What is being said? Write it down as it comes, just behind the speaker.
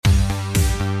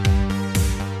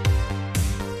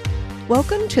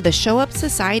Welcome to the Show Up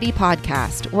Society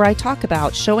podcast, where I talk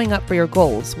about showing up for your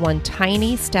goals one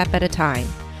tiny step at a time.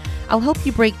 I'll help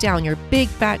you break down your big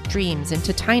fat dreams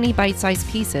into tiny bite-sized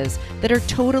pieces that are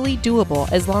totally doable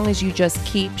as long as you just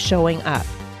keep showing up.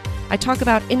 I talk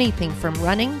about anything from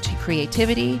running to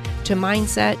creativity to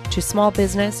mindset to small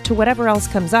business to whatever else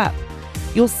comes up.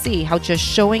 You'll see how just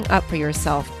showing up for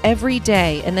yourself every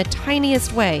day in the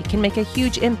tiniest way can make a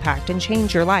huge impact and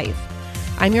change your life.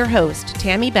 I'm your host,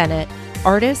 Tammy Bennett,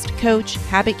 artist, coach,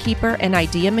 habit keeper, and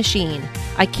idea machine.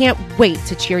 I can't wait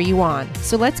to cheer you on.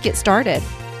 So let's get started.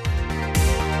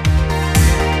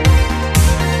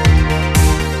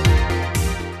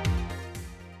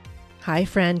 Hi,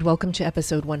 friend. Welcome to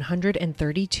episode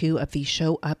 132 of the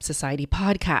Show Up Society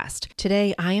podcast.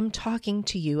 Today, I am talking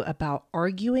to you about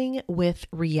arguing with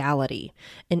reality.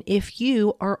 And if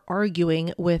you are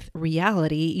arguing with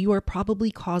reality, you are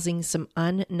probably causing some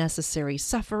unnecessary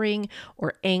suffering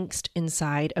or angst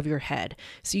inside of your head.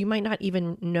 So you might not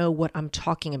even know what I'm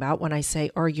talking about when I say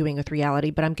arguing with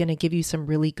reality, but I'm going to give you some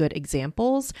really good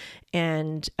examples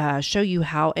and show you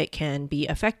how it can be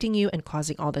affecting you and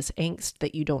causing all this angst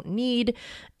that you don't need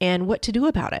and what to do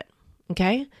about it.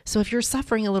 Okay? So if you're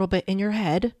suffering a little bit in your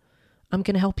head, I'm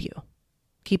going to help you.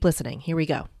 Keep listening. Here we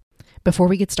go. Before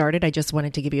we get started, I just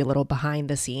wanted to give you a little behind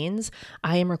the scenes.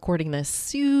 I am recording this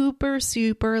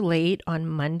super late on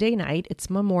Monday night. It's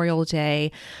Memorial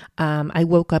Day. I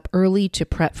woke up early to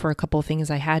prep for a couple of things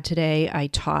I had today. I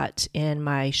taught in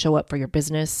my Show Up for Your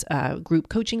Business group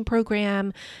coaching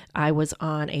program. I was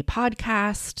on a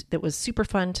podcast that was super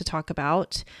fun to talk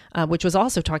about, which was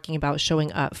also talking about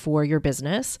showing up for your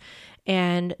business.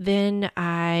 And then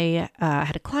I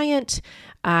had a client.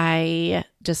 I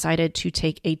decided to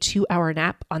take a 2-hour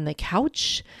nap on the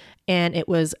couch, and it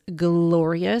was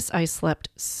glorious. I slept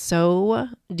so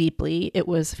deeply. It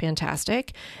was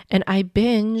fantastic. And I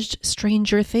binged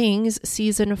Stranger Things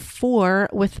season 4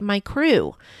 with my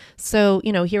crew. So,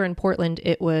 here in Portland,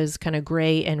 it was kind of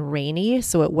gray and rainy.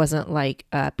 So it wasn't like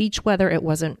beach weather. It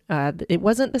wasn't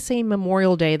the same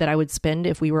Memorial Day that I would spend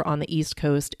if we were on the East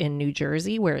Coast in New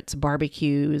Jersey, where it's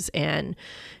barbecues and,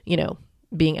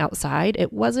 being outside.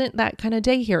 It wasn't that kind of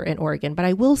day here in Oregon, but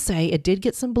I will say it did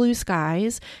get some blue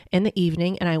skies in the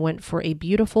evening, and I went for a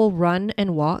beautiful run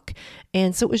and walk.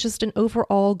 And so it was just an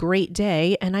overall great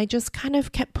day. And I just kind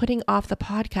of kept putting off the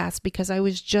podcast because I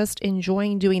was just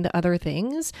enjoying doing the other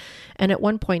things. And at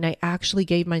one point I actually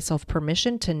gave myself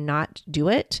permission to not do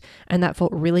it. And that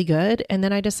felt really good. And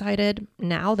then I decided,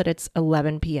 now that it's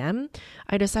 11 p.m.,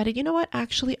 I decided, you know what,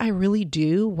 actually, I really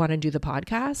do want to do the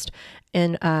podcast.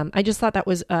 And I just thought that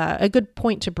was a good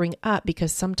point to bring up,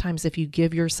 because sometimes if you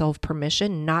give yourself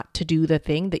permission not to do the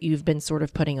thing that you've been sort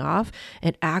of putting off,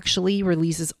 it actually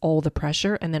releases all the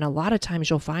pressure. And then a lot of times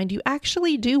you'll find you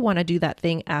actually do want to do that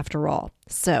thing after all.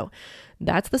 So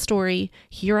that's the story.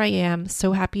 Here I am,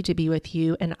 so happy to be with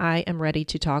you. And I am ready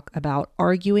to talk about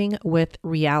arguing with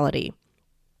reality.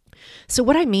 So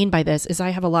what I mean by this is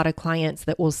I have a lot of clients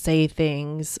that will say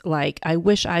things like, I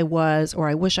wish I was, or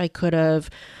I wish I could have,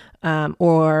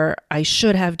 or I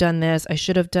should have done this, I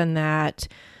should have done that.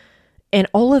 And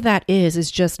all of that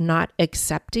is just not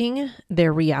accepting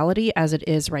their reality as it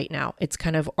is right now. It's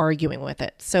kind of arguing with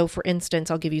it. So for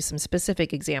instance, I'll give you some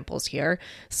specific examples here.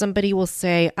 Somebody will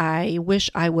say, I wish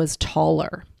I was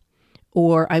taller,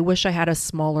 or I wish I had a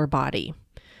smaller body.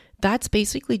 That's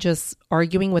basically just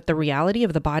arguing with the reality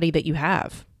of the body that you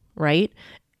have, right?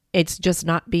 It's just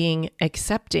not being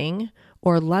accepting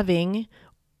or loving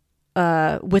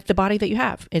with the body that you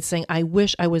have. It's saying, I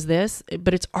wish I was this,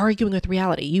 but it's arguing with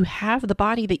reality. You have the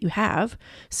body that you have,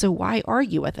 so why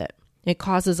argue with it? It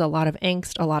causes a lot of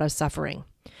angst, a lot of suffering.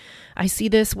 I see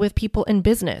this with people in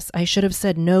business. I should have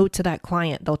said no to that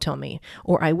client, they'll tell me.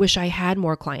 Or I wish I had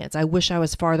more clients. I wish I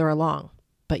was farther along.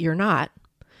 But you're not.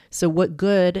 So what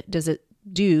good does it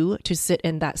do to sit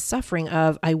in that suffering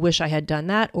of, I wish I had done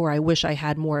that, or I wish I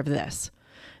had more of this?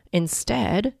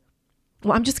 Instead,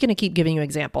 well, I'm just going to keep giving you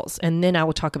examples, and then I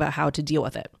will talk about how to deal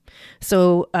with it.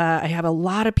 So I have a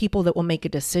lot of people that will make a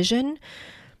decision,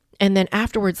 and then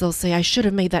afterwards they'll say, I should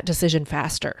have made that decision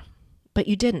faster. But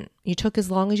you didn't. You took as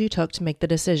long as you took to make the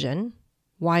decision.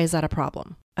 Why is that a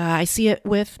problem? I see it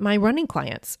with my running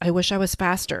clients. I wish I was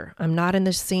faster. I'm not in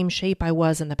the same shape I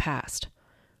was in the past.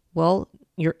 Well,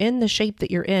 you're in the shape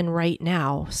that you're in right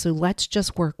now, so let's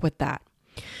just work with that.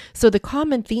 So the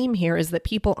common theme here is that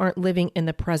people aren't living in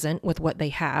the present with what they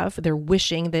have. They're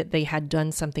wishing that they had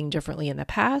done something differently in the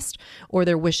past, or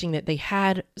they're wishing that they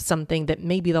had something that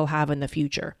maybe they'll have in the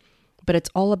future. But it's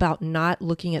all about not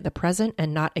looking at the present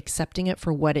and not accepting it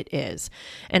for what it is.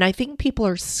 And I think people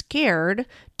are scared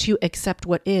to accept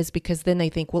what is because then they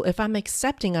think, well, if I'm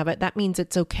accepting of it, that means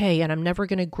it's okay and I'm never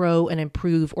going to grow and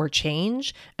improve or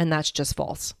change. And that's just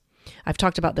false. I've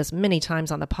talked about this many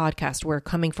times on the podcast where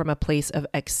coming from a place of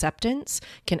acceptance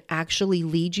can actually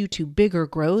lead you to bigger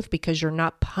growth because you're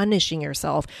not punishing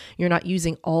yourself. You're not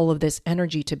using all of this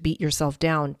energy to beat yourself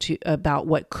down about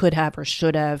what could have or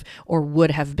should have or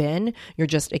would have been. You're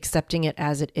just accepting it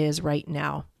as it is right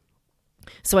now.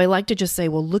 So I like to just say,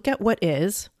 well, look at what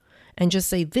is. And just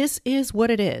say, this is what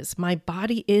it is. My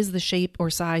body is the shape or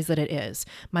size that it is.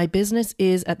 My business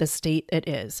is at the state it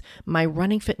is. My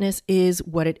running fitness is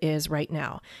what it is right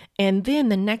now. And then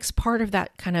the next part of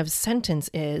that kind of sentence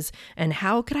is, and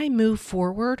how can I move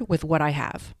forward with what I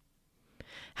have?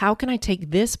 How can I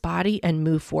take this body and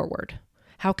move forward?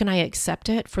 How can I accept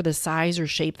it for the size or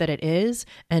shape that it is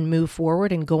and move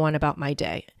forward and go on about my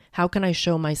day? How can I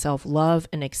show myself love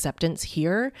and acceptance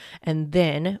here? And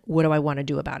then what do I want to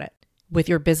do about it? With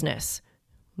your business,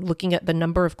 looking at the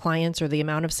number of clients or the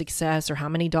amount of success or how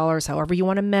many dollars, however you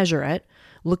want to measure it,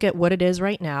 look at what it is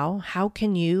right now. How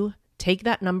can you take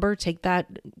that number, take that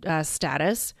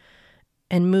status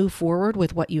and move forward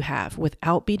with what you have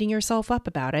without beating yourself up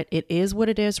about it? It is what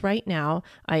it is right now.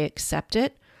 I accept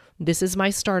it. This is my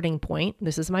starting point.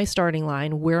 This is my starting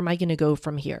line. Where am I going to go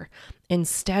from here?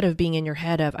 Instead of being in your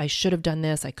head of, I should have done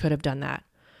this, I could have done that.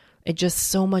 It's just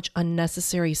so much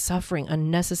unnecessary suffering,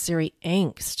 unnecessary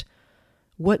angst.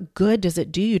 What good does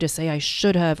it do you to say I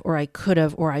should have, or I could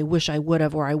have, or I wish I would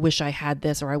have, or I wish I had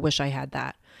this, or I wish I had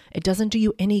that? It doesn't do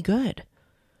you any good.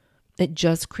 It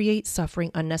just creates suffering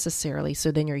unnecessarily.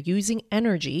 So then you're using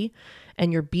energy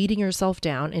and you're beating yourself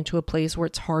down into a place where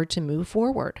it's hard to move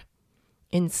forward.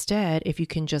 Instead, if you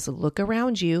can just look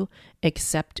around you,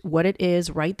 accept what it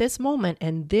is right this moment,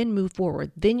 and then move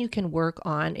forward, then you can work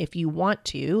on, if you want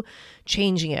to,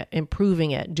 changing it,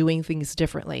 improving it, doing things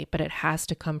differently. But it has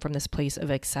to come from this place of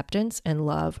acceptance and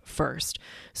love first.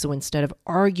 So instead of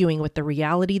arguing with the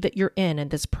reality that you're in at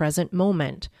this present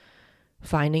moment,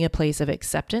 finding a place of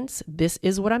acceptance, this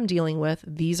is what I'm dealing with.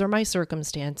 These are my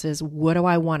circumstances. What do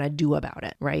I want to do about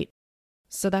it, right?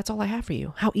 So that's all I have for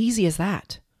you. How easy is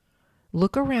that?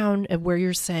 Look around at where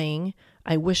you're saying,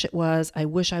 I wish it was, I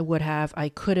wish I would have, I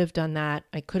could have done that,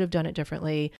 I could have done it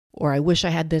differently, or I wish I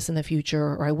had this in the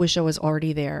future, or I wish I was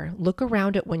already there. Look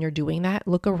around at when you're doing that.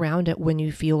 Look around at when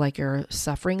you feel like you're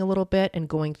suffering a little bit and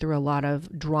going through a lot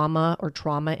of drama or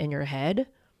trauma in your head.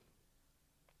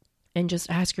 And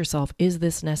just ask yourself, is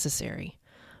this necessary?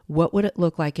 What would it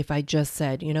look like if I just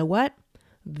said, you know what?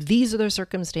 These are the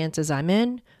circumstances I'm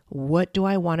in. What do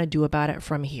I want to do about it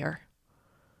from here?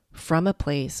 From a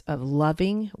place of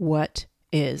loving what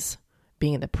is,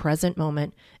 being in the present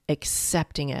moment,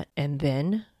 accepting it, and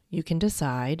then you can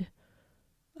decide,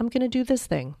 I'm going to do this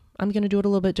thing. I'm going to do it a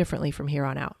little bit differently from here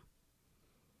on out.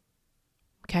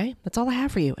 Okay? That's all I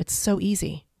have for you. It's so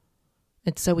easy.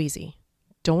 It's so easy.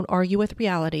 Don't argue with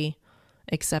reality.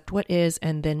 Accept what is,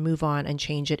 and then move on and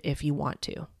change it if you want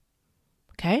to.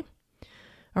 Okay?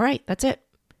 All right, that's it.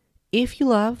 If you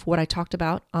love what I talked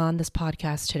about on this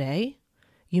podcast today,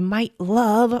 you might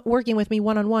love working with me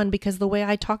one-on-one because the way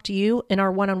I talk to you in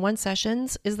our one-on-one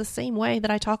sessions is the same way that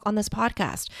I talk on this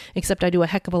podcast, except I do a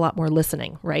heck of a lot more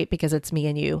listening, right? Because it's me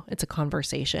and you. It's a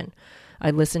conversation.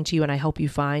 I listen to you and I help you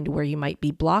find where you might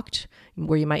be blocked,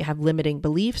 where you might have limiting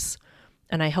beliefs,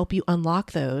 and I help you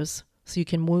unlock those so you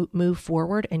can move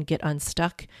forward and get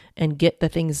unstuck and get the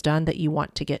things done that you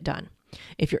want to get done.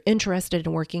 If you're interested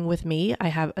in working with me, I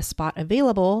have a spot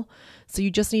available. So you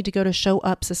just need to go to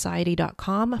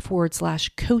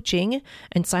showupsociety.com/coaching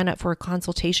and sign up for a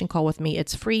consultation call with me.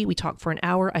 It's free. We talk for an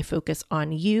hour. I focus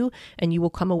on you and you will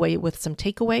come away with some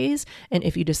takeaways. And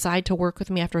if you decide to work with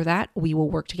me after that, we will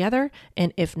work together.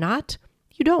 And if not,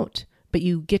 you don't. But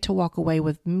you get to walk away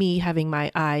with me having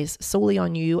my eyes solely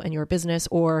on you and your business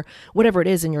or whatever it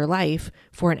is in your life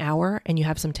for an hour, and you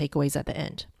have some takeaways at the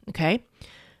end. Okay?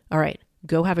 All right,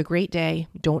 go have a great day.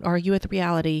 Don't argue with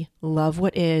reality. Love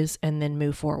what is, and then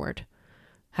move forward.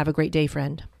 Have a great day,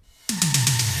 friend.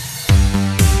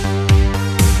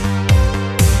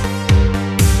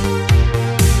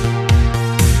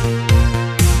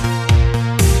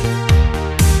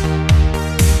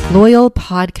 Loyal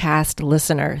podcast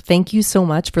listener, thank you so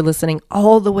much for listening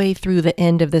all the way through the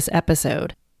end of this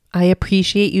episode. I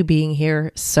appreciate you being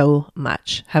here so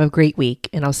much. Have a great week,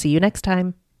 and I'll see you next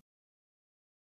time.